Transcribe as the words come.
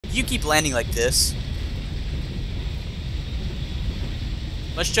You keep landing like this.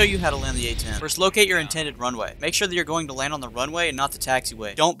 Let's show you how to land the A-10. First, locate your intended runway. Make sure that you're going to land on the runway and not the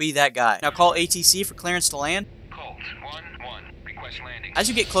taxiway. Don't be that guy. Now call ATC for clearance to land. Colt 1-1. Request landing. As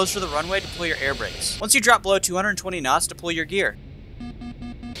you get closer to the runway, deploy your air brakes. Once you drop below 220 knots, deploy your gear.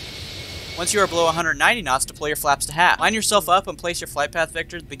 Once you are below 190 knots, deploy your flaps to half. Line yourself up and place your flight path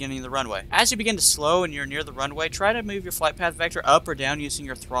vector at the beginning of the runway. As you begin to slow and you're near the runway, try to move your flight path vector up or down using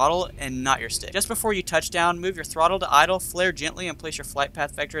your throttle and not your stick. Just before you touch down, move your throttle to idle, flare gently, and place your flight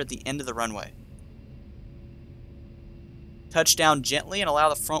path vector at the end of the runway. Touch down gently and allow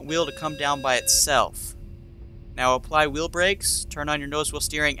the front wheel to come down by itself. Now apply wheel brakes, turn on your nose wheel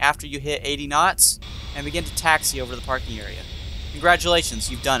steering after you hit 80 knots, and begin to taxi over the parking area.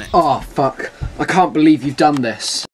 Congratulations, you've done it. Oh, fuck. I can't believe you've done this.